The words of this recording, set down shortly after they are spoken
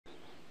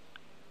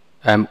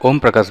I am Om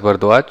Prakash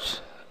Bardwaj.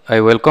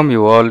 I welcome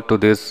you all to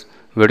this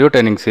video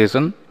training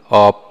session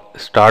of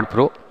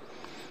Staad.Pro,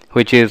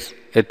 which is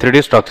a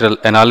 3D structural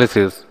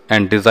analysis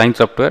and design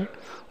software.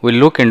 We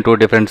look into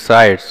different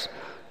sides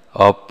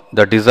of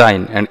the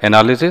design and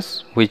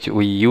analysis which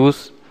we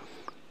use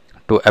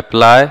to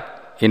apply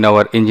in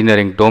our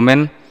engineering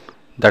domain,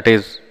 that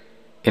is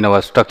in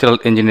our structural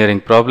engineering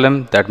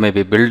problem, that may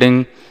be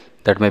building,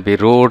 that may be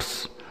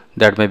roads,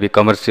 that may be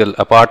commercial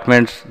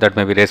apartments, that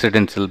may be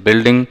residential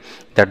building,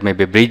 that may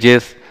be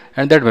bridges,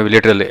 and that may be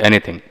literally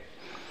anything.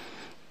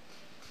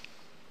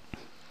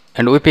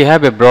 And if we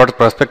have a broad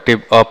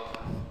perspective of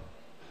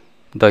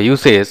the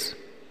usage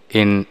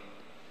in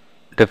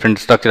different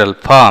structural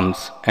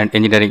firms and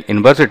engineering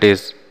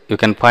universities, you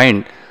can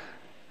find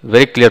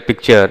very clear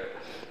picture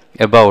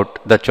about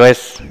the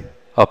choice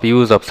of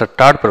use of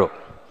Staad.Pro.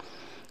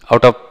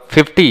 Out of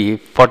 50,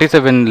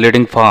 47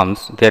 leading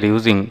firms, they are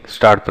using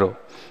Staad.Pro.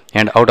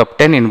 And out of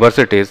 10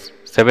 universities,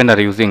 7 are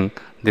using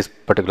this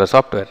particular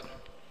software.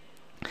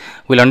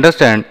 We'll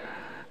understand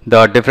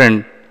the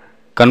different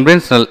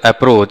conventional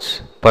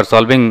approach for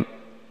solving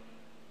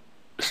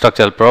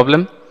structural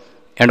problem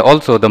and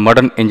also the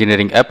modern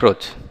engineering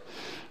approach.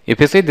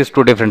 If you see these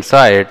two different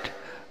sides,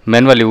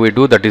 manually we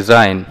do the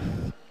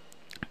design,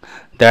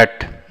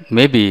 that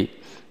maybe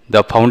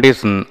the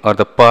foundation or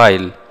the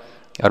pile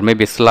or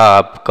maybe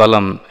slab,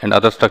 column and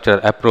other structural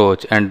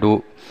approach, and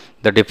do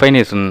the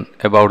definition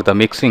about the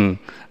mixing,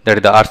 that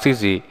is the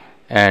RCC,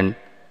 and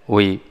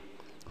we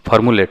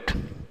formulate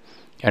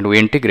and we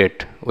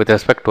integrate with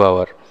respect to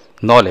our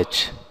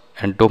knowledge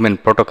and domain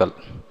protocol.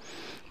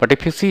 But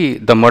if you see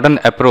the modern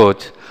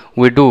approach,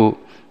 we do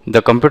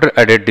the computer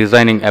aided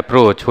designing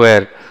approach,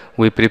 where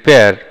we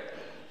prepare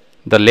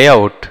the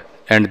layout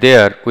and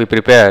there we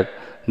prepare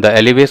the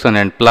elevation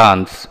and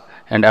plans,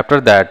 and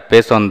after that,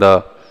 based on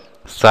the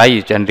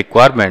size and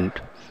requirement,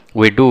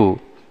 we do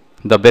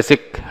the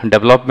basic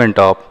development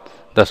of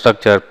the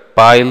structure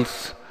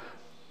piles,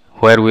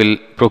 where we'll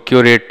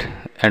procure it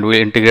and we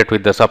integrate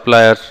with the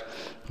suppliers.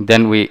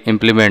 Then we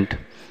implement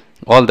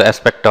all the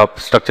aspect of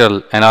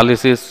structural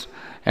analysis,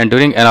 and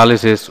during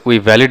analysis we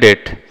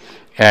validate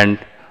and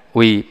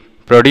we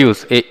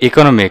produce a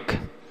economic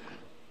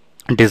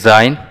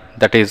design,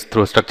 that is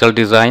through structural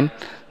design,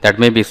 that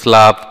may be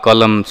slab,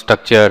 column,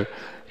 structure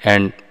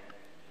and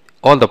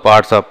all the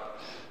parts of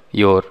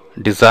your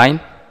design.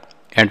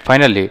 And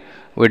finally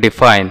we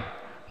define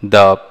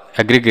the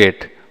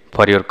aggregate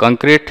for your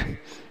concrete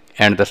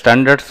and the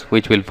standards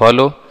which will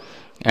follow.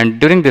 And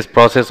during this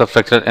process of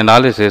structural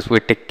analysis, we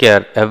take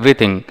care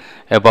everything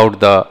about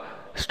the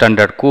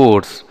standard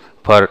codes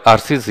for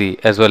RCC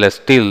as well as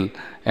steel,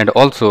 and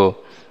also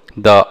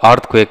the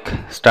earthquake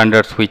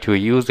standards which we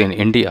use in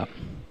India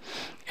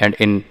and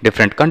in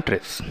different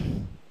countries.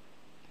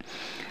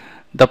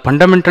 The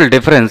fundamental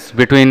difference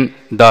between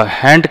the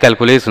hand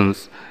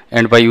calculations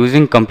and by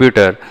using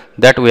computer,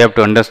 that we have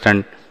to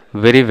understand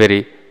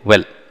very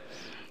well.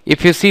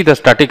 If you see the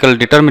statical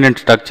determinant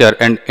structure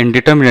and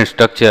indeterminate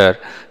structure,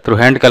 through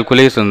hand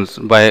calculations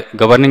by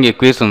governing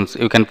equations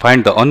you can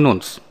find the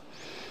unknowns.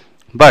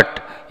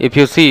 But if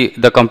you see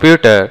the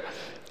computer,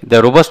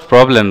 the robust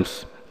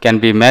problems can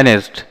be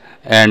managed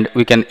and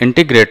we can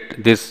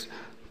integrate these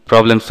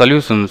problem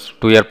solutions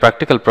to your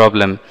practical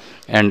problem,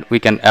 and we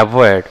can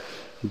avoid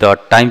the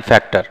time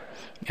factor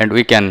and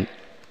we can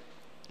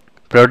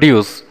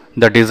produce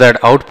the desired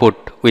output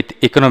with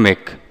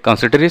economic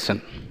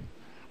consideration.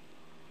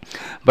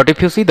 But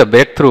if you see the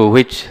breakthrough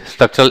which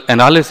structural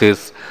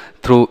analysis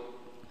through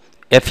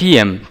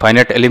FEM,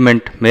 finite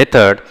element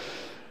method,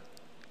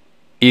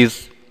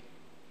 is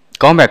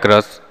come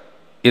across,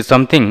 is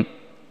something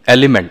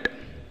element.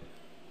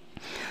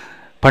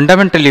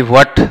 Fundamentally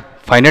what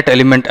finite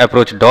element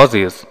approach does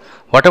is,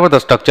 whatever the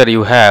structure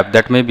you have,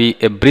 that may be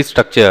a bridge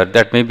structure,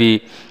 that may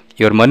be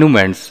your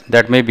monuments,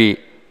 that may be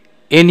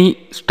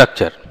any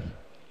structure,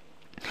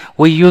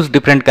 we use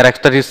different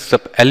characteristics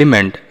of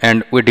element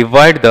and we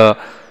divide the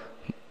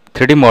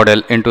 3D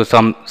model into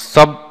some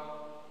sub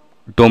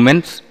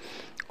domains,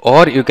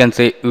 or you can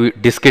say you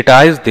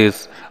discretize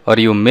this, or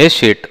you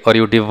mesh it, or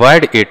you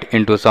divide it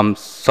into some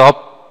sub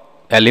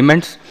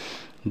elements.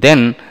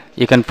 Then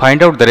you can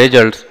find out the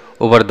results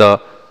over the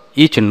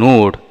each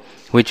node,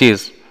 which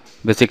is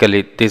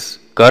basically this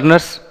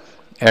corners,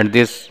 and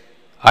this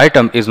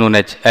item is known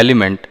as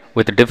element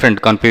with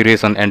different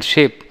configuration and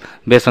shape.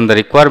 Based on the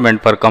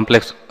requirement for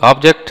complex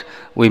object,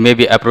 we may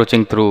be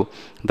approaching through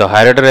the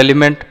higher order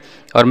element,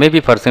 or maybe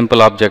for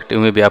simple object you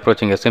may be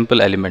approaching a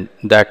simple element.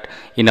 That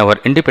in our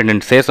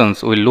independent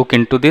sessions we will look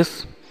into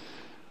this.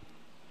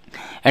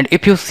 And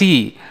if you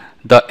see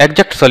the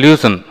exact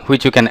solution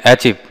which you can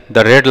achieve,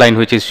 the red line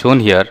which is shown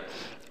here,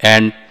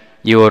 and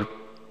your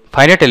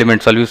finite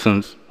element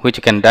solutions which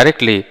you can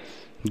directly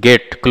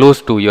get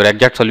close to your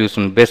exact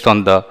solution based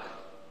on the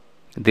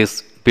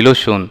this below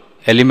shown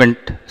element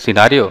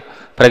scenario.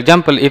 For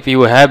example, if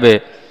you have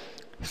a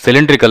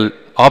cylindrical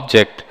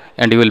object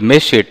and you will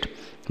mesh it,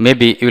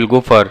 maybe you will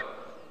go for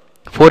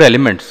 4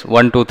 elements,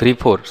 1, 2, 3,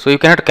 4. So you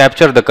cannot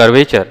capture the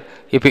curvature.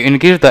 If you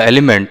increase the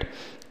element,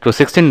 to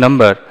 16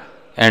 number,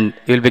 and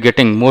you will be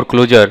getting more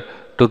closer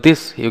to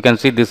this. You can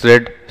see this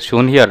red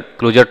shown here,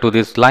 closer to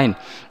this line.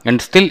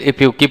 And still,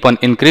 if you keep on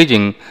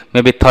increasing,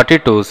 maybe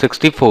 32,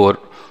 64,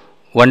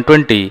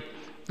 120,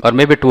 or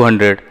maybe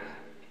 200,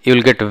 you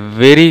will get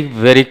very,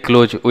 very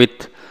close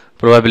with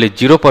probably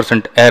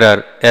 0%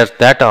 error as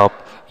that of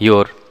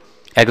your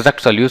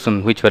exact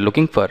solution which we are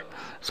looking for.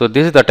 So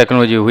this is the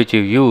technology which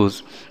you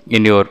use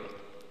in your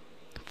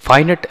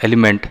finite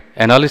element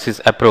analysis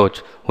approach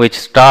which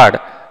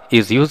Staad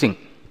is using.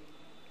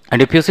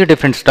 And if you see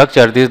different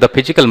structure, this is the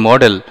physical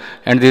model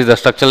and this is the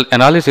structural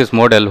analysis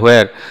model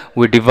where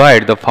we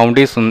divide the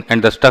foundation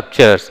and the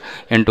structures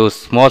into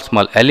small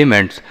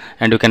elements,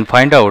 and you can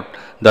find out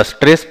the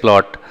stress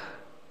plot,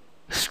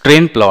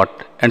 strain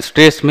plot, and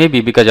stress may be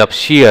because of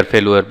shear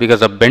failure,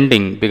 because of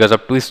bending, because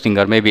of twisting,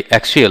 or maybe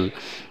axial,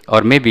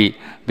 or maybe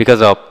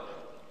because of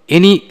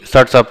any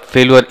sorts of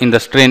failure in the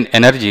strain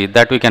energy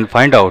that we can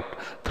find out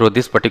through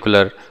this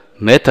particular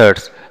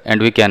methods,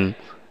 and we can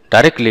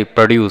directly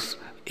produce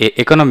a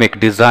economic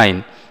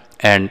design,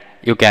 and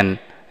you can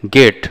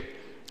get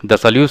the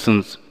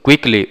solutions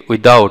quickly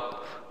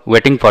without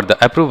waiting for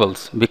the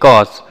approvals,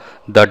 because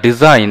the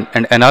design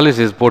and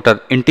analysis both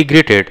are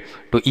integrated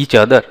to each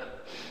other.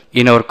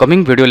 In our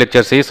coming video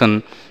lecture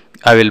session,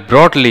 I will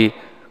broadly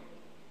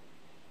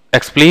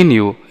explain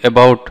you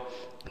about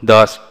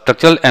the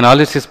structural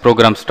analysis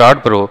program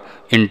Staad.Pro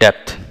in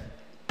depth.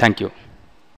 Thank you.